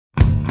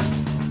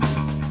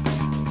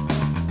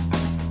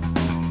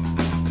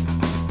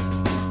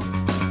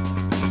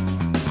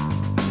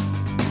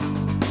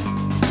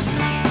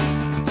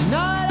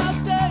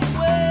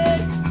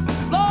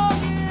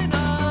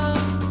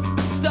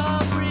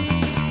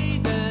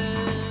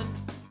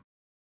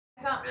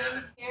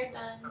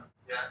done?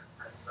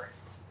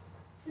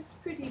 It's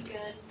pretty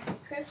good.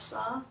 Chris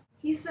saw.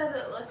 He said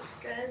it looks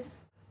good.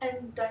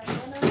 And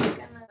DiAnna's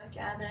gonna look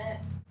at it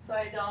so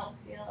I don't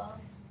feel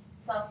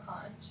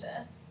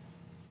self-conscious.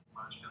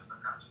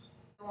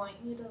 I want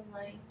you to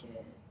like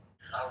it.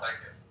 I like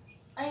it.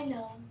 I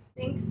know.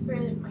 Thanks for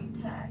my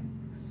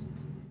text.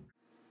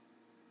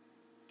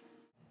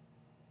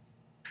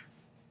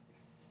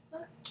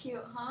 That's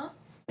cute, huh?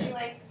 You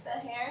like the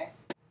hair?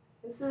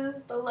 This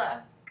is the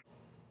look.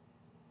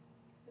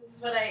 This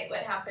is what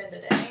happened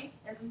today,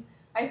 and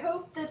I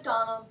hope that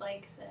Donald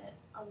likes it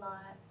a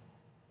lot,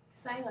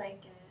 because I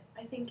like it.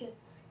 I think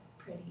it's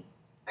pretty.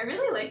 I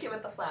really like it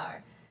with the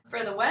flower.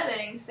 For the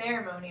wedding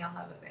ceremony, I'll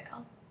have a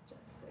veil,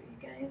 just so you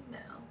guys know.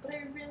 But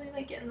I really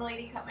like it, and the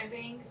lady cut my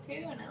bangs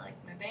too, and I like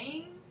my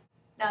bangs.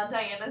 Now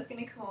DiAnna's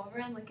gonna come over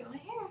and look at my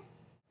hair.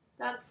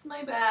 That's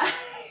my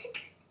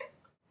bag.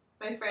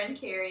 My friend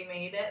Carrie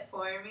made it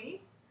for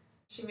me.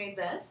 She made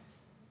this.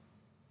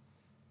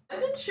 I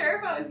wasn't sure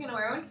if I was gonna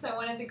wear one because I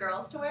wanted the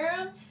girls to wear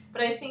them,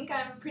 but I think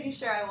I'm pretty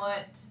sure I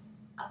want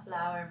a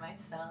flower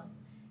myself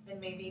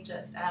and maybe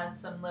just add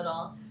some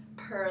little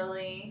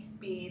pearly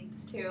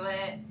beads to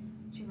it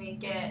to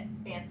make it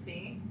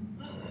fancy.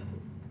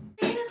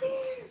 DiAnna's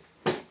here!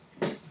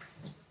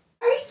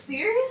 Are you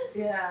serious?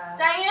 Yeah.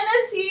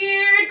 DiAnna's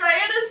here!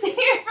 DiAnna's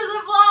here for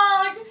the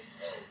vlog!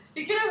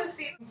 You could have a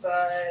seat.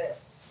 But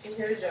you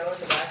hear Joe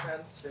in the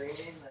background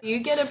screaming. You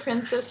get a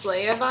Princess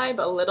Leia vibe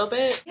a little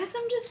bit. I guess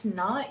I'm just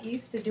not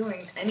used to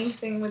doing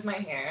anything with my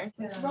hair.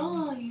 What's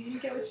wrong? You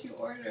didn't get what you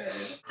ordered.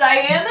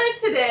 DiAnna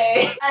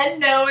today,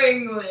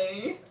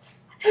 unknowingly,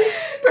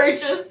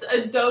 purchased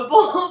a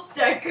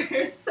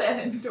double-decker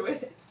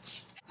sandwich.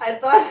 I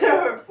thought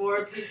there were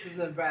 4 pieces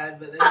of bread,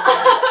 but there's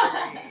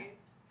only 3.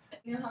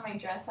 You know how my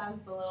dress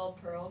has the little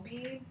pearl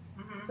beads?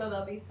 Mm-hmm. So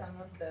there'll be some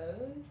of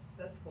those.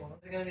 That's cool.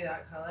 Is it gonna be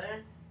that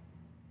color?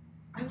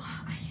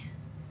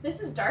 This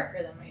is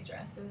darker than my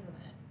dress, isn't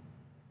it?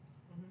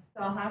 Mm-hmm.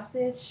 So I'll have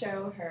to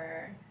show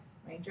her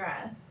my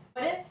dress.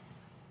 What if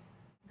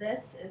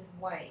this is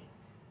white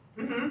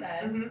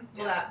instead? Mm-hmm.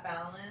 Will that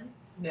balance?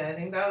 Yeah, I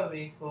think that would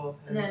be cool.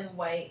 And then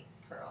white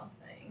pearl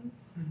things.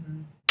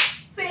 Mm-hmm.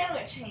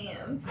 Sandwich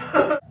hands.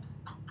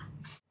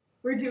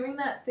 We're doing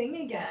that thing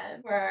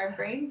again where our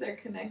brains are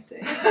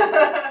connecting.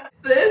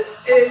 This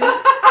is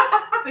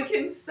the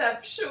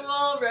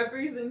conceptual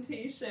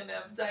representation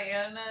of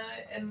DiAnna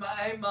and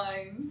my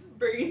minds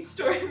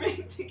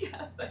brainstorming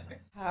together.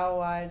 How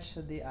wide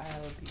should the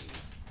aisle be?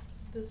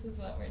 This is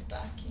what we're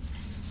talking.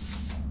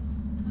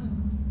 Oh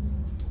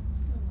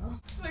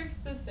well. Works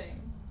the same.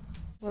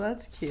 Well,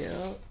 that's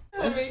cute.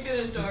 I make an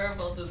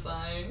adorable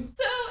design.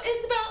 So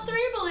it's about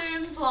 3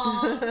 balloons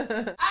long.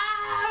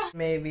 Ah!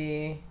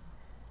 Maybe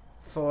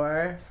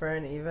 4 for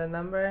an even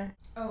number.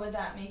 Oh, would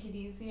that make it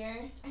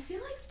easier? I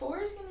feel like 4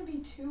 is gonna be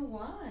too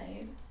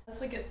wide.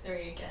 Let's look at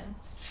 3 again.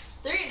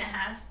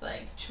 3.5's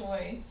like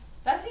choice.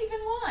 That's even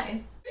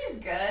wide. 3's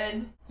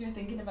good. You're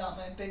thinking about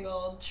my big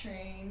old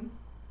train.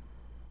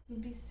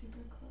 You'd be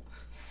super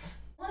close.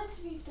 I want it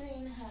to be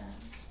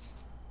 3.5.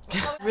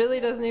 It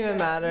really doesn't even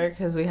matter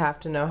because we have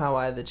to know how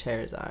wide the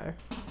chairs are.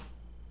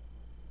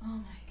 Oh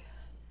my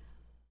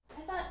god.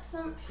 I thought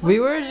some. We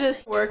were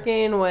just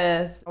working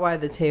with why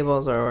the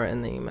tables are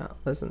in the email,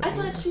 wasn't it? I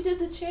thought she did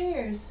the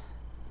chairs.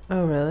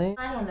 Oh, really?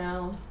 I don't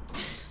know.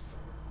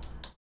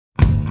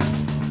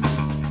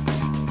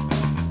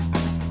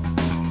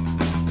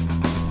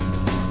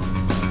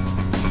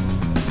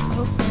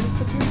 Oh, there's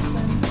the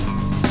person.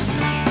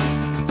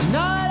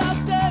 Tonight I'll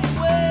stay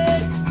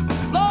awake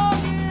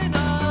long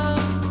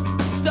enough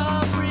to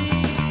stop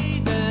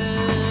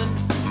breathing,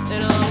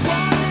 and I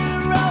wonder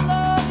how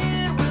long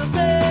it will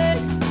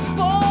take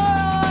before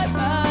I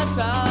pass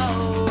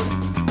out,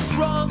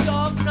 drunk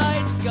off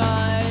night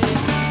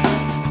skies,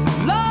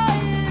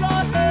 lying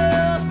on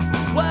hills,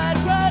 white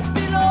grass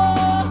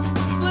below,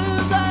 blue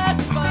black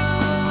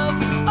above.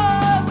 I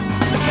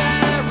will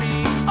carry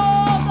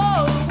all the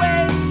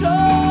weights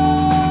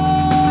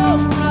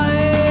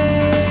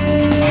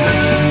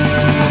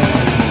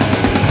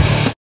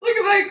Look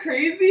at my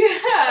crazy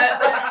hat.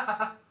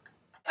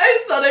 I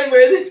just thought I'd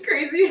wear this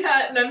crazy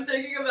hat and I'm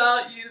thinking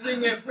about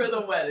using it for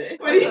the wedding.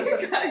 What do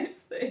you guys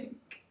think?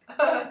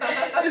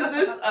 Is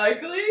this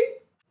ugly?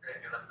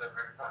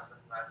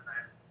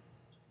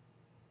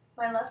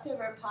 My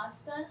leftover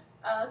pasta?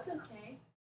 Oh, it's okay.